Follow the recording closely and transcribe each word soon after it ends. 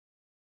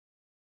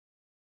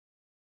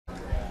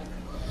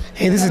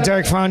Hey, this is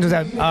Derik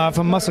Farnsworth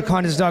from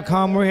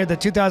musclecontest.com. We're here at the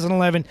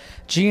 2011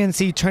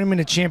 GNC Tournament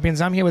of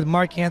Champions. I'm here with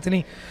Mark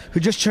Anthony, who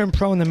just turned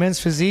pro in the men's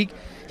physique.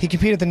 He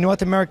competed at the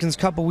North Americans a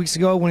couple weeks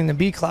ago, winning the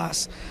B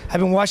class. I've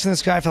been watching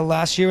this guy for the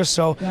last year or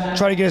so,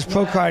 try to get his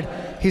pro card.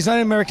 He's not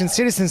an American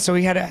citizen, so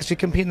he had to actually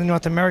compete in the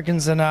North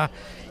Americans, and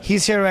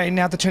he's here right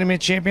now at the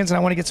Tournament of Champions, and I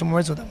want to get some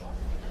words with him.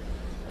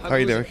 How are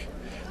you, Derik?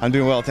 I'm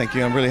doing well, thank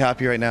you. I'm really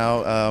happy right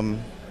now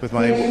with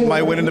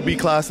my win in the B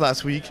class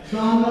last week.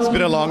 It's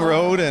been a long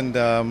road, and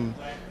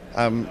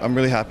I'm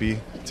really happy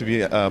to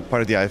be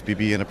part of the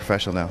IFBB and a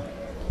professional now.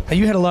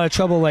 You had a lot of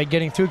trouble like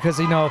getting through because,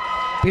 you know,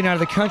 being out of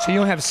the country, you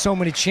don't have so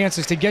many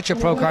chances to get your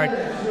pro card.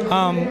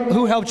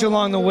 Who helped you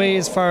along the way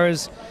as far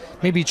as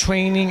maybe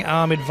training,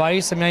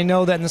 advice? I mean, I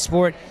know that in the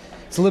sport,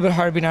 it's a little bit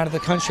hard being out of the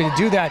country to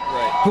do that.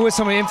 Right. Who are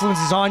some of the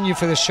influences on you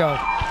for this show?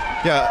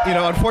 Yeah, you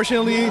know,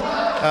 unfortunately,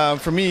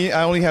 for me,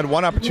 I only had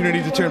one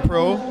opportunity to turn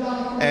pro,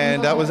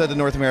 and that was at the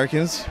North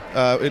Americans.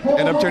 It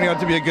ended up turning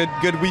out to be a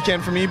good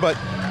weekend for me, but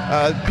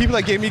people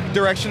that gave me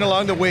direction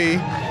along the way,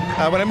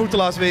 when I moved to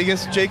Las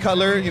Vegas, Jay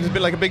Cutler, he's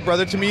been like a big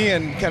brother to me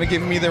and kind of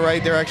giving me the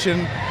right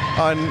direction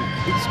on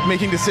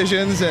making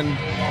decisions and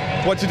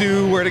what to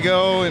do, where to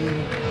go, and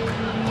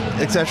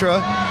etc.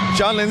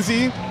 John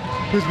Lindsay,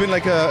 who's been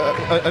like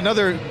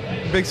another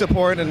big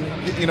support, and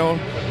you know,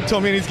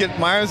 told me I need to get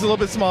my arms a little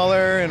bit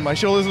smaller and my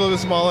shoulders a little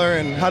bit smaller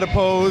and how to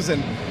pose,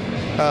 and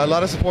a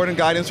lot of support and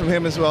guidance from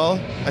him as well.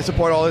 I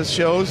support all his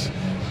shows.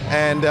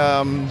 And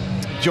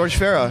George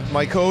Farah,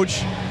 my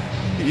coach,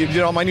 he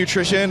did all my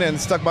nutrition and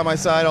stuck by my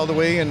side all the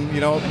way, and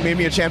you know, made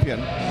me a champion.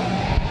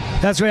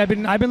 That's right.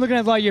 I've been looking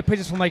at a lot of your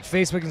pictures from like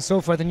Facebook and so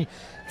forth, and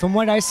from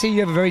what I see, you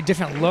have a very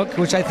different look,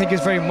 which I think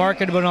is very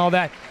marketable and all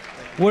that.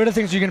 What are the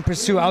things you're going to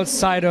pursue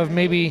outside of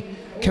maybe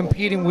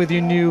competing with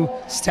your new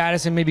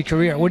status and maybe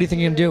career? What do you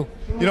think you're going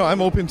to do? You know,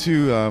 I'm open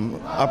to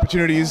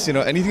opportunities. You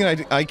know,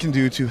 anything I can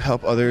do to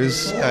help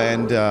others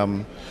and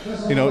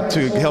you know,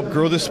 to help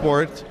grow the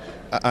sport,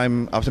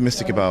 I'm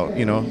optimistic about.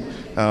 You know,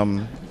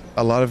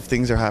 a lot of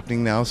things are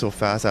happening now so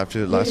fast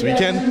after last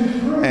weekend,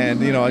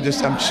 and you know, I'm just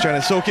trying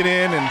to soak it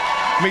in and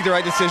make the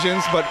right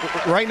decisions. But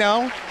right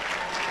now,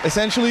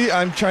 essentially,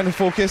 I'm trying to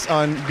focus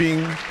on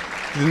being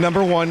the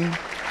 #1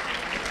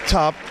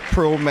 top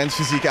pro men's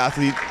physique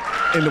athlete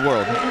in the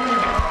world.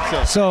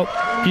 So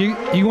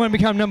you want to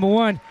become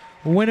 #1.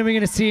 When are we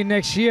going to see you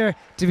next year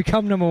to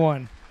become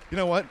 #1? You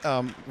know what?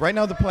 Right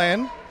now the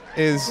plan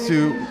is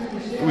to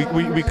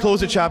we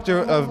closed a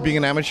chapter of being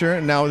an amateur,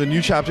 and now the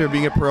new chapter of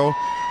being a pro.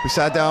 We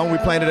sat down, we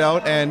planned it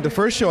out, and the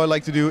first show I'd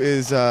like to do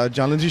is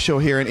John Lindsay's show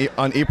here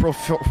on April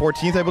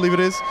 14th, I believe it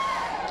is.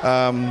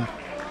 And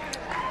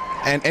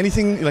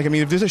anything, like, I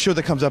mean, if there's a show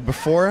that comes up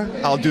before,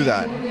 I'll do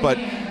that. But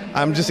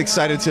I'm just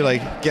excited to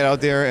like get out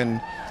there and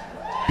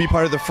be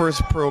part of the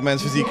first pro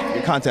men's physique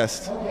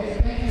contest.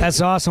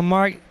 That's awesome,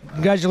 Mark.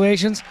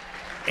 Congratulations.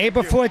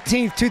 April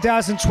 14th,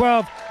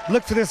 2012.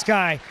 Look for this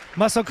guy.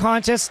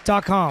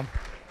 musclecontest.com.